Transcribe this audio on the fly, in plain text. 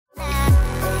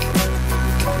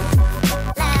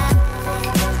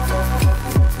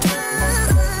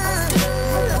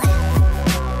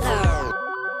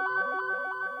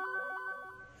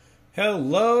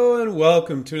Hello and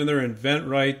welcome to another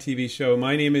InventRight TV show.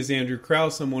 My name is Andrew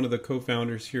Krause. I'm one of the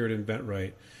co-founders here at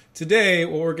InventRight. Today,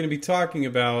 what we're going to be talking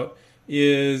about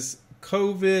is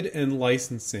COVID and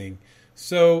licensing.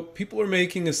 So people are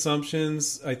making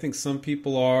assumptions, I think some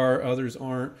people are, others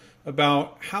aren't,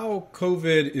 about how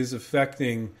COVID is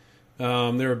affecting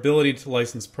their ability to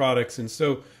license products. And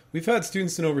so we've had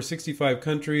students in over 65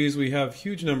 countries. We have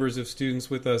huge numbers of students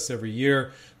with us every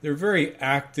year. They're very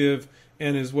active,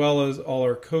 and as well as all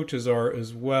our coaches are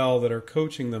as well that are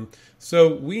coaching them.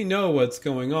 So we know what's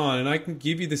going on, and I can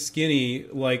give you the skinny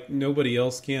like nobody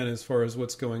else can as far as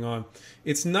what's going on.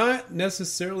 It's not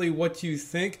necessarily what you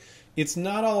think. It's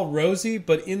not all rosy,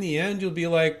 but in the end, you'll be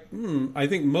like, I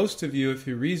think most of you, if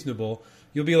you're reasonable,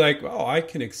 you'll be like, oh, I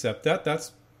can accept that.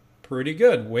 That's pretty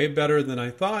good, way better than I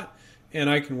thought, and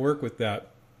I can work with that.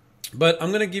 But I'm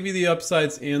going to give you the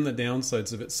upsides and the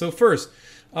downsides of it. So first,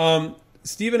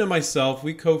 Stephen and myself,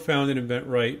 we co-founded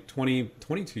InventRight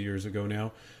 22 years ago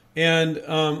now. And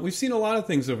we've seen a lot of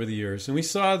things over the years. And we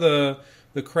saw the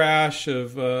crash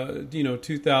of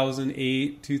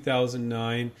 2008,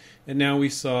 2009. And now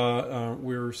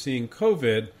we're seeing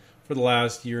COVID for the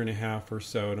last year and a half or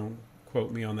so. Don't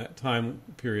quote me on that time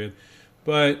period.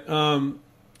 But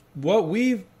what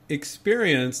we've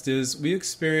experienced is we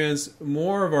experienced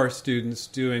more of our students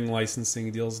doing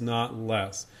licensing deals, not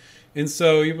less. And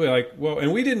so you'd be like, well,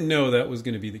 and we didn't know that was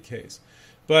going to be the case.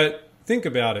 But think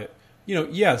about it.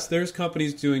 Yes, there's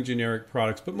companies doing generic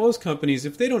products, but most companies,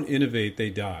 if they don't innovate, they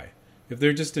die. If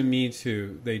they're just a me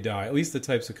too, they die. At least the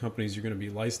types of companies you're going to be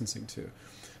licensing to.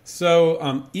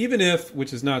 So even if,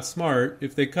 which is not smart,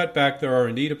 if they cut back their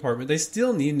R&D department, they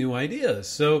still need new ideas.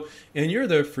 So, and you're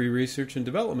the free research and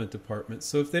development department.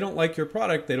 So if they don't like your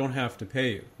product, they don't have to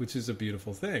pay you, which is a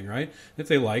beautiful thing, right? If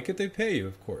they like it, they pay you,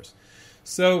 of course.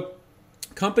 So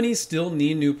companies still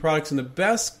need new products, and the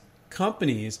best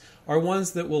companies are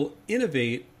ones that will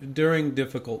innovate during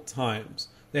difficult times.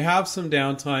 They have some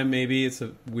downtime, maybe it's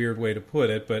a weird way to put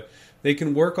it, but they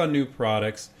can work on new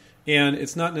products, and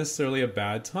it's not necessarily a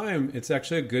bad time. It's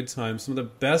actually a good time. Some of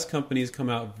the best companies come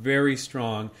out very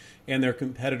strong, and their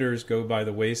competitors go by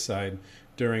the wayside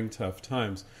during tough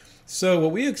times. So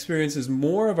what we experience is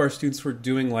more of our students were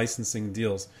doing licensing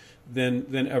deals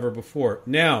than ever before.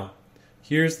 Now,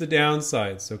 here's the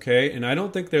downsides, okay? And I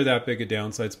don't think they're that big of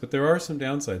downsides, but there are some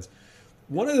downsides.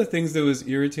 One of the things that was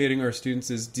irritating our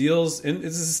students is deals, and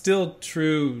this is still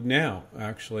true now,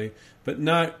 actually, but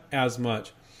not as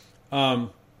much.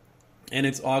 And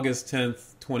it's August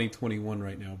 10th, 2021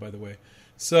 right now, by the way.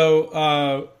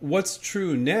 So what's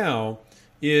true now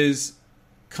is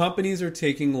companies are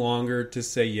taking longer to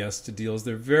say yes to deals.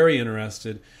 They're very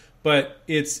interested, but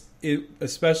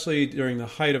especially during the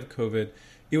height of COVID,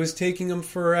 it was taking them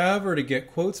forever to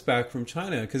get quotes back from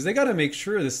China because they got to make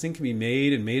sure this thing can be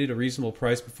made and made at a reasonable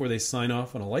price before they sign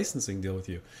off on a licensing deal with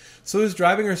you. So it was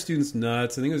driving our students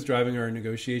nuts. I think it was driving our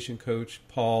negotiation coach,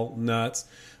 Paul, nuts.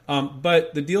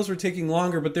 But the deals were taking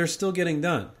longer, but they're still getting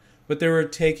done. But they were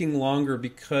taking longer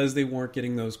because they weren't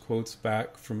getting those quotes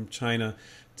back from China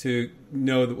to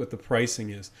know what the pricing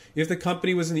is. If the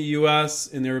company was in the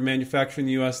U.S. and they were manufacturing in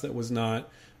the U.S., that was not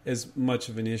as much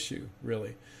of an issue,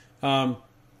 really.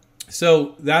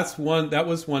 So that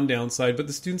was one downside. But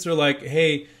the students are like,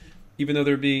 hey, even though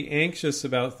they're being anxious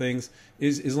about things,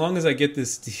 as long as I get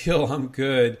this deal, I'm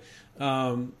good.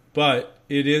 But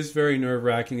it is very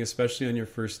nerve-wracking, especially on your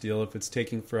first deal, if it's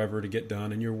taking forever to get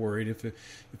done and you're worried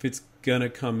if it's going to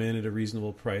come in at a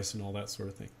reasonable price and all that sort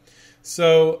of thing.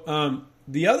 So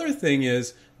the other thing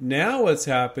is now what's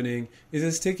happening is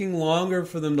it's taking longer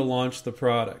for them to launch the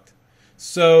product.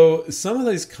 So some of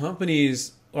these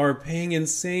companies are paying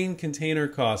insane container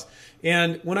costs.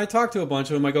 And when I talk to a bunch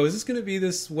of them, I go, is this going to be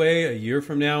this way a year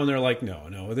from now? And they're like,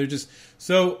 no. They're just...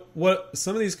 So what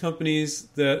some of these companies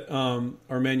that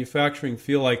are manufacturing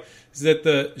feel like is that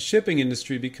the shipping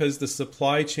industry, because the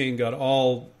supply chain got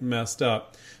all messed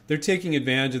up, they're taking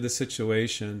advantage of the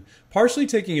situation. Partially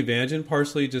taking advantage and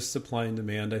partially just supply and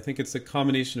demand. I think it's a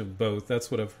combination of both. That's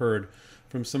what I've heard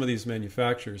from some of these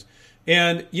manufacturers.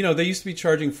 And, they used to be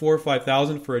charging $4,000 or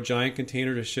 $5,000 for a giant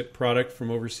container to ship product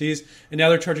from overseas, and now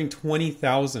they're charging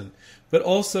 $20,000. But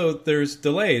also there's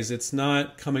delays. It's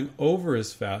not coming over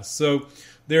as fast. So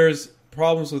there's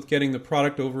problems with getting the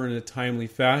product over in a timely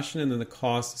fashion and then the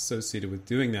costs associated with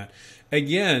doing that.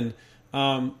 Again,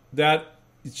 that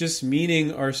is just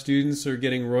meaning our students are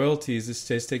getting royalties.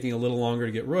 It's taking a little longer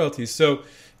to get royalties. So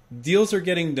deals are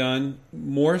getting done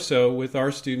more so with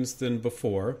our students than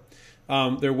before.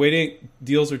 They're waiting.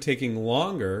 Deals are taking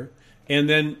longer, And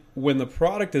then when the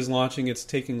product is launching, it's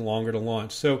taking longer to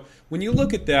launch. So when you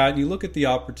look at that, and you look at the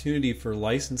opportunity for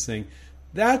licensing,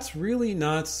 that's really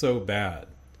not so bad.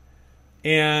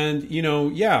 And,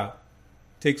 yeah,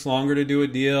 takes longer to do a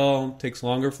deal, takes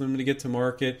longer for them to get to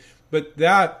market. But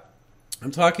that,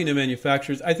 I'm talking to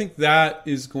manufacturers, I think that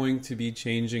is going to be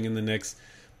changing in the next,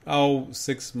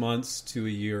 6 months to a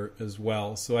year as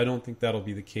well. So I don't think that'll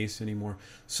be the case anymore.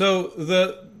 So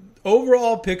the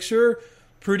overall picture,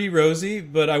 pretty rosy,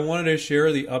 but I wanted to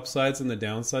share the upsides and the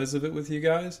downsides of it with you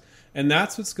guys. And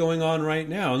that's what's going on right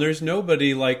now. And there's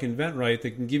nobody like InventRight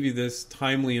that can give you this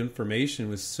timely information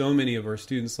with so many of our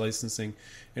students licensing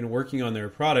and working on their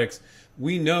products.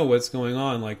 We know what's going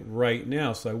on like right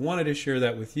now. So I wanted to share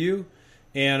that with you.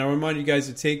 And I remind you guys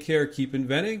to take care, keep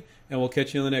inventing, and we'll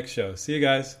catch you on the next show. See you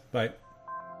guys. Bye.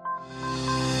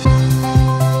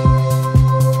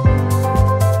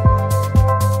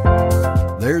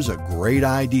 There's a great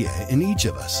idea in each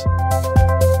of us.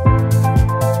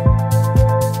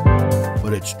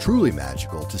 But it's truly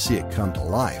magical to see it come to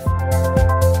life.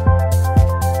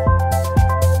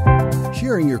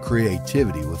 Sharing your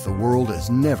creativity with the world has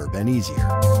never been easier.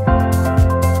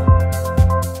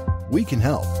 We can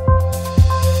help.